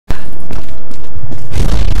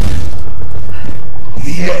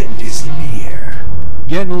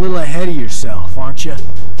Getting a little ahead of yourself, aren't you?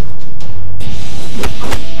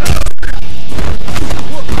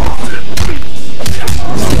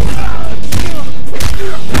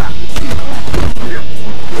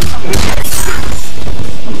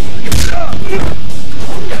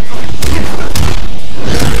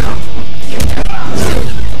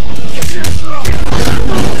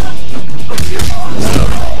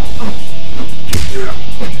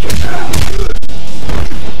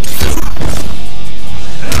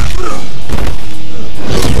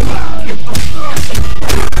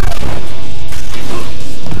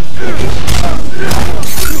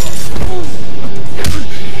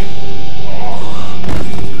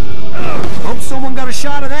 Someone got a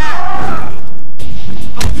shot of that!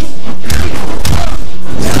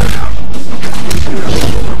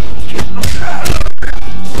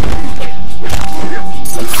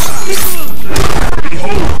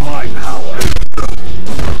 Behold my power!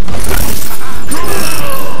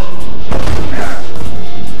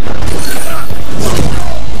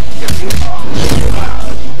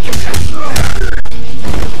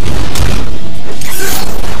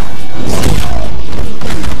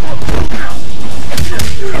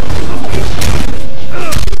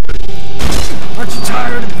 Aren't you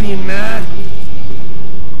tired of being mad?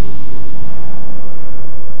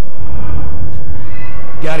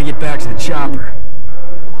 Gotta get back to the chopper.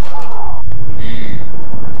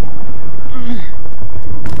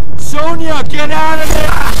 Sonia, get out of there!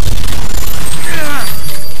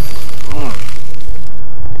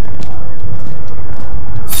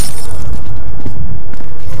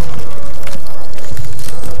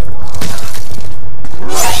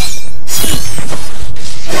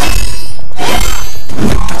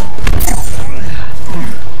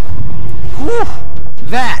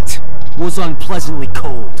 That was unpleasantly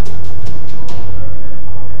cold.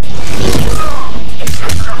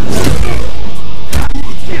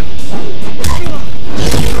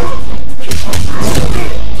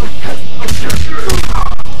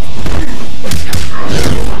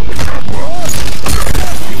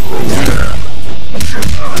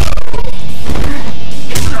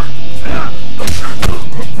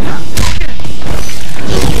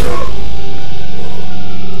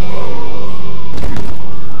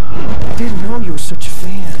 I didn't know you were such a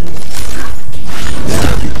fan.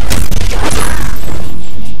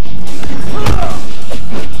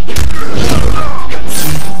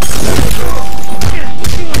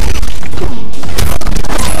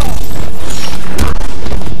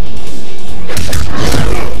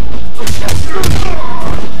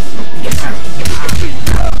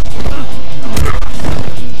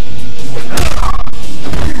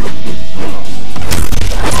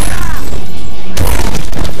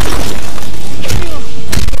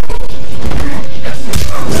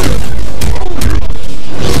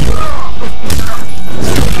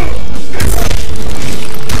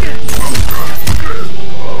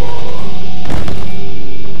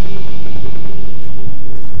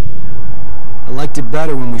 I liked it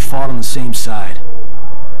better when we fought on the same side.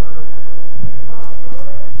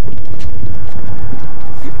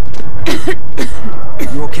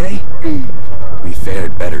 You okay? We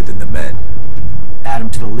fared better than the men. Add him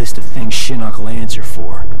to the list of things Shinnok will answer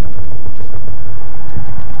for.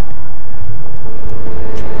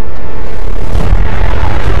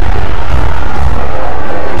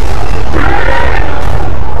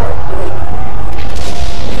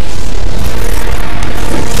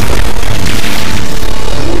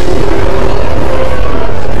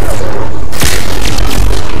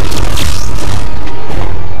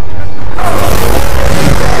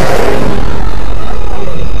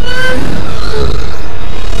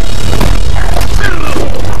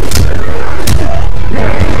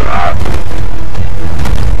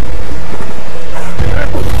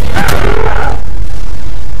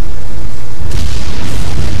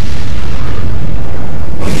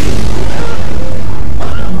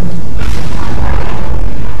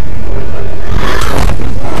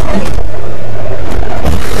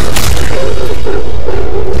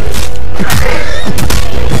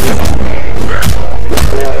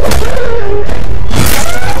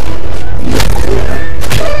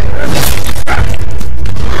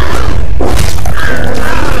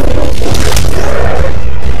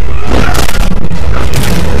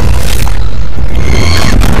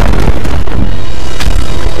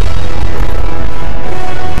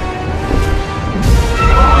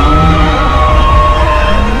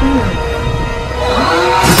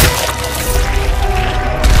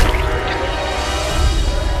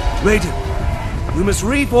 Raiden, we must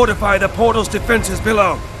refortify the portal's defenses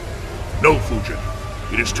below. No, Fujin.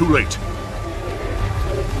 It is too late.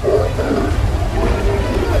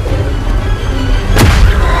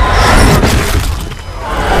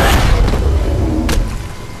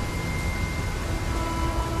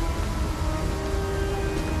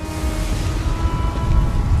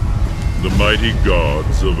 The mighty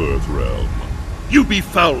gods of Earthrealm. You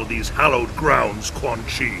befoul these hallowed grounds, Quan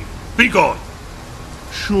Chi. Begone!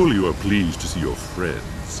 Surely you are pleased to see your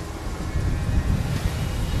friends.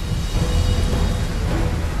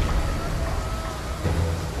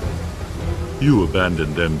 You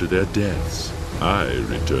abandoned them to their deaths. I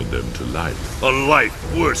returned them to life. A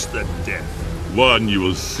life worse than death. One you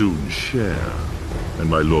will soon share, and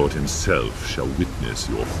my lord himself shall witness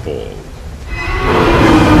your fall.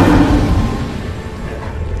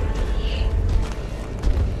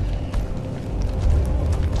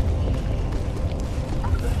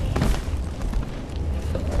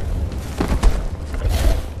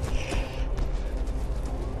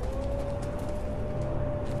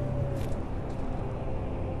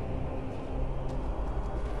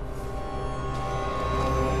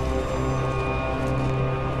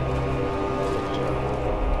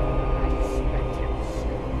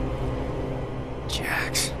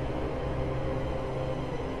 Jax.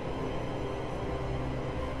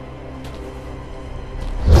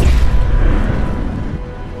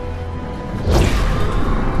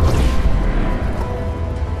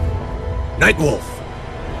 Nightwolf!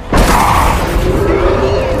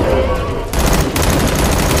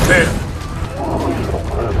 There!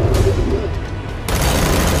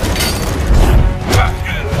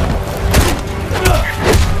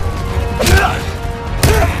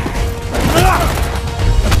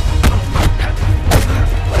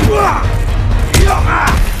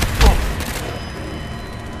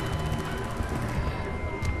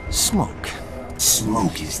 Smoke.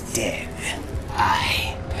 Smoke is dead.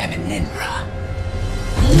 I am an Ninra.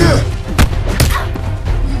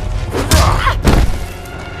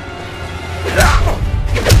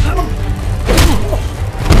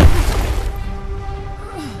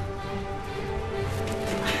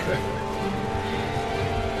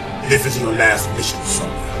 This is your last mission,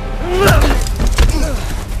 Sonya.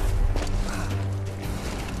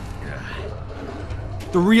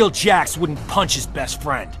 The real Jax wouldn't punch his best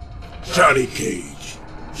friend. Johnny Cage,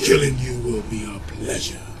 killing you will be a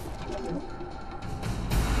pleasure.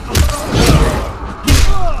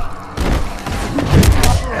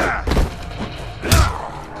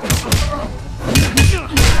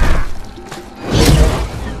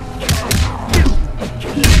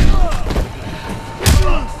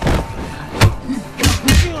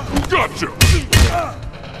 Gotcha!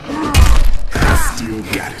 Still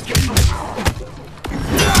got it.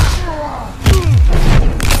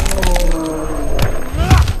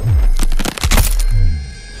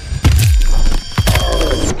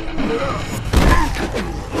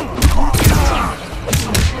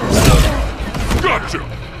 Gotcha!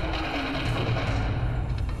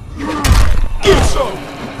 Get some!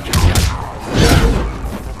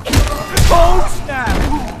 Cold snap!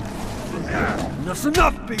 Enough's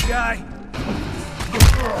enough, big guy!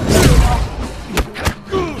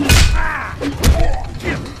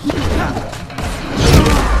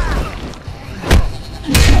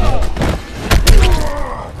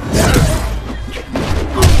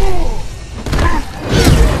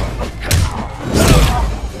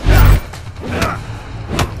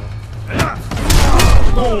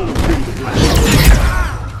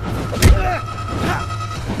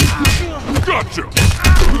 Gotcha!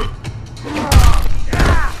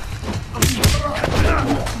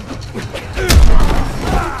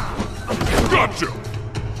 Gotcha!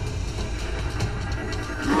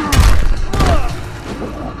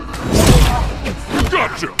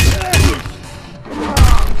 Gotcha!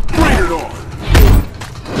 Bring it on!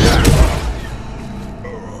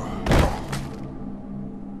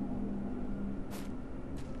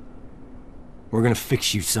 We're gonna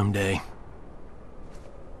fix you someday.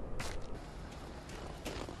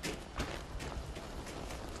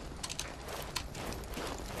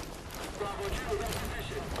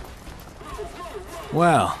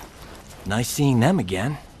 Well, nice seeing them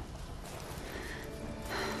again.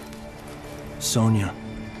 Sonya,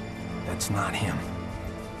 that's not him.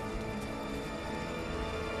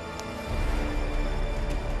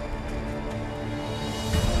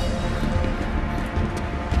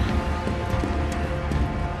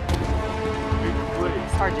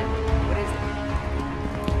 Sergeant, what is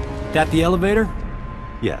it? That the elevator?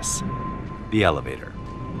 Yes, the elevator.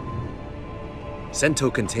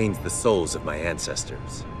 Sento contains the souls of my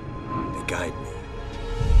ancestors. They guide me.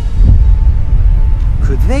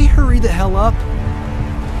 Could they hurry the hell up?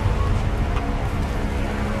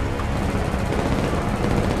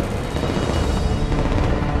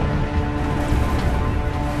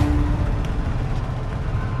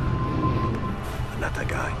 Anata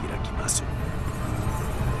ga hirakimasu.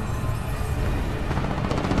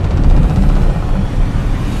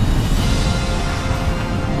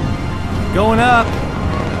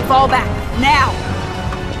 Fall back, now!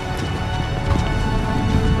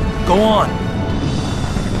 Go on.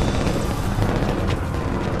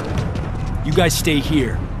 You guys stay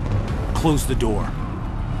here. Close the door.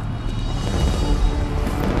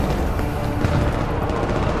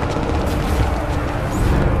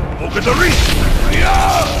 Open the reach!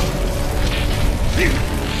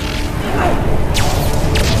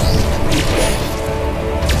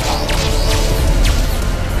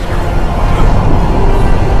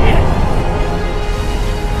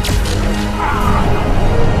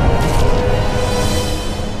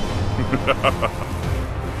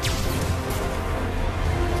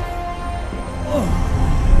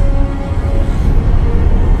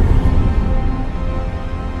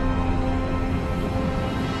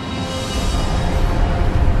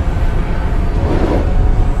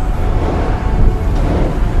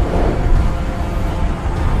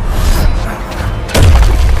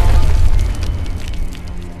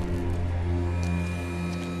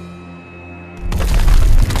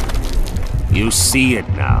 You see it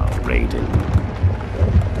now, Raiden.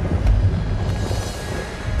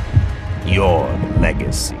 Your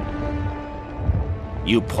legacy.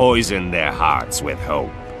 You poison their hearts with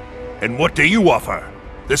hope. And what do you offer?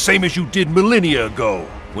 The same as you did millennia ago,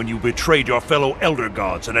 when you betrayed your fellow Elder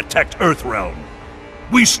Gods and attacked Earthrealm.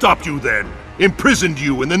 We stopped you then, imprisoned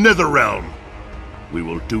you in the Netherrealm. We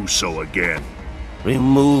will do so again.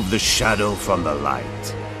 Remove the shadow from the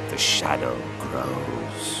light. The shadow grows.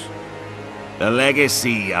 The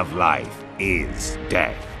legacy of life is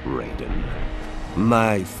death, Raiden.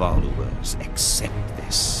 My followers accept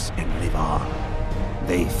this and live on.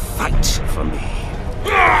 They fight for me.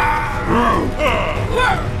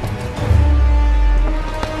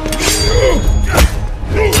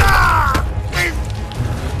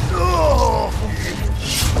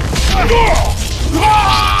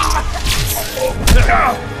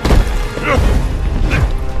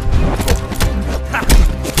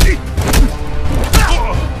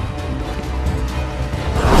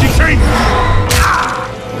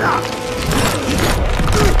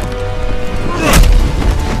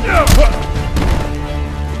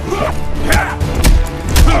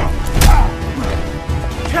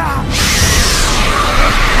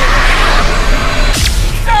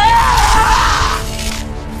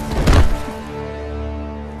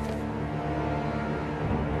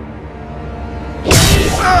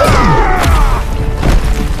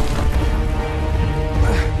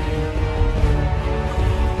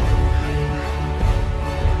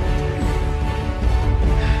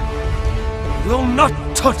 Will not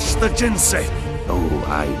touch the Jinsei! Oh,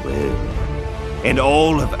 I will. And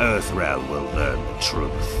all of Earthrealm will learn the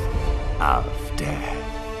truth of death.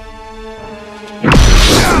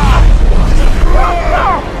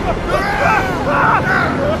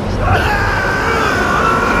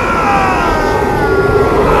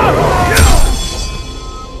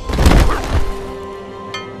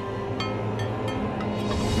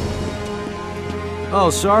 Oh,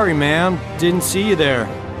 sorry, ma'am. Didn't see you there.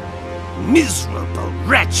 Miserable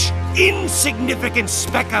wretch! Insignificant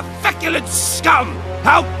speck of feculent scum!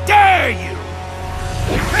 How dare you!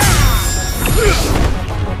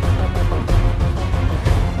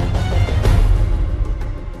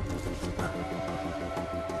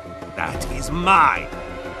 That is mine!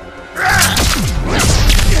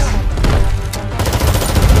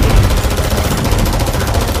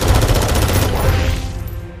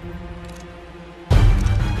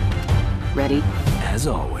 Ready? As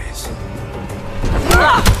always.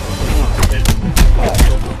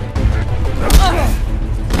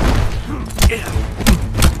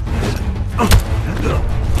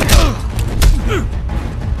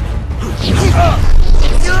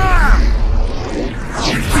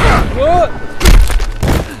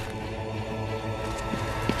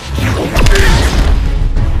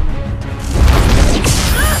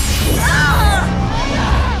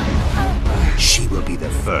 She will be the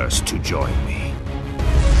first to join me.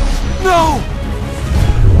 No!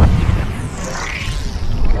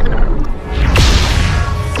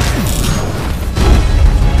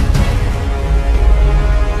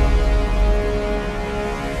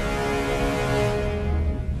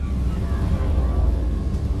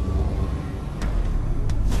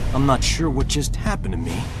 I'm not sure what just happened to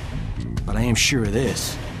me, but I am sure of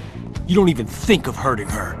this. You don't even think of hurting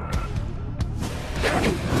her.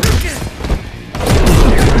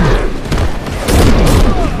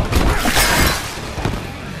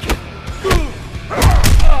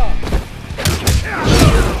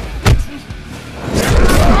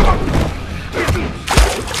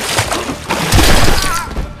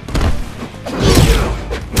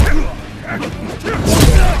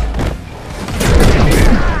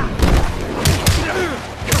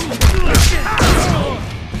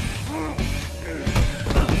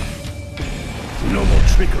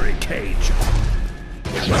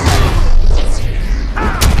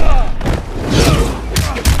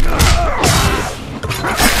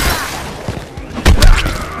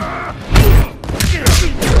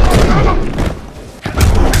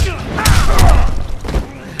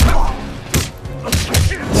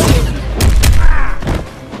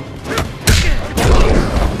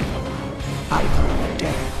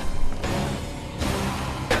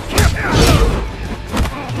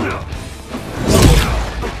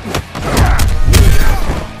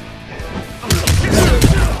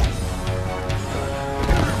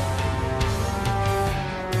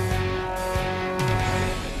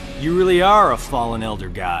 really are a fallen Elder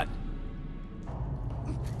God.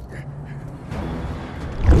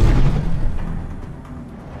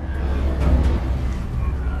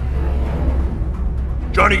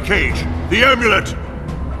 Johnny Cage, the amulet!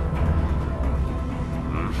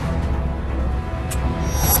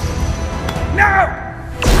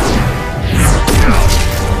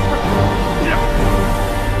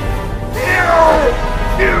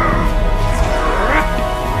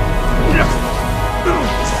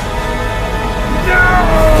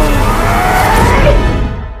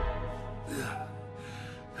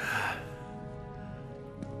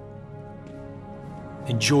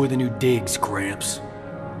 Enjoy the new digs, Gramps.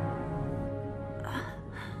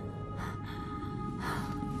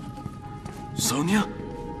 Sonia?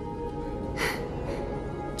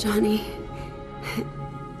 Johnny...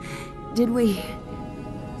 Did we...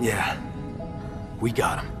 Yeah. We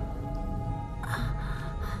got him.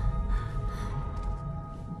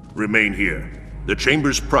 Remain here. The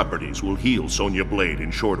Chamber's properties will heal Sonya Blade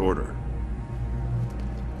in short order.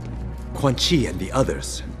 Quan Chi and the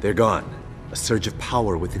others, they're gone. A surge of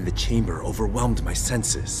power within the chamber overwhelmed my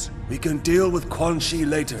senses. We can deal with Quan Chi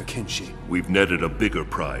later, Kinshi. We've netted a bigger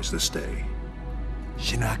prize this day.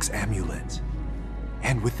 Shinnok's amulet.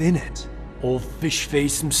 And within it, Old fish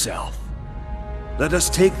face himself. Let us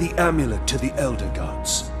take the amulet to the Elder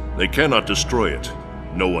Gods. They cannot destroy it.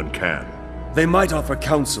 No one can. They might offer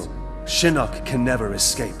counsel. Shinnok can never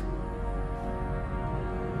escape.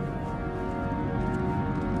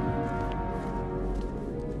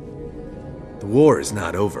 the war is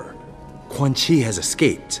not over. Quan Chi has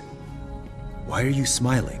escaped. Why are you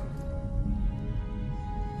smiling?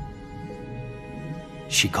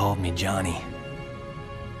 She called me Johnny.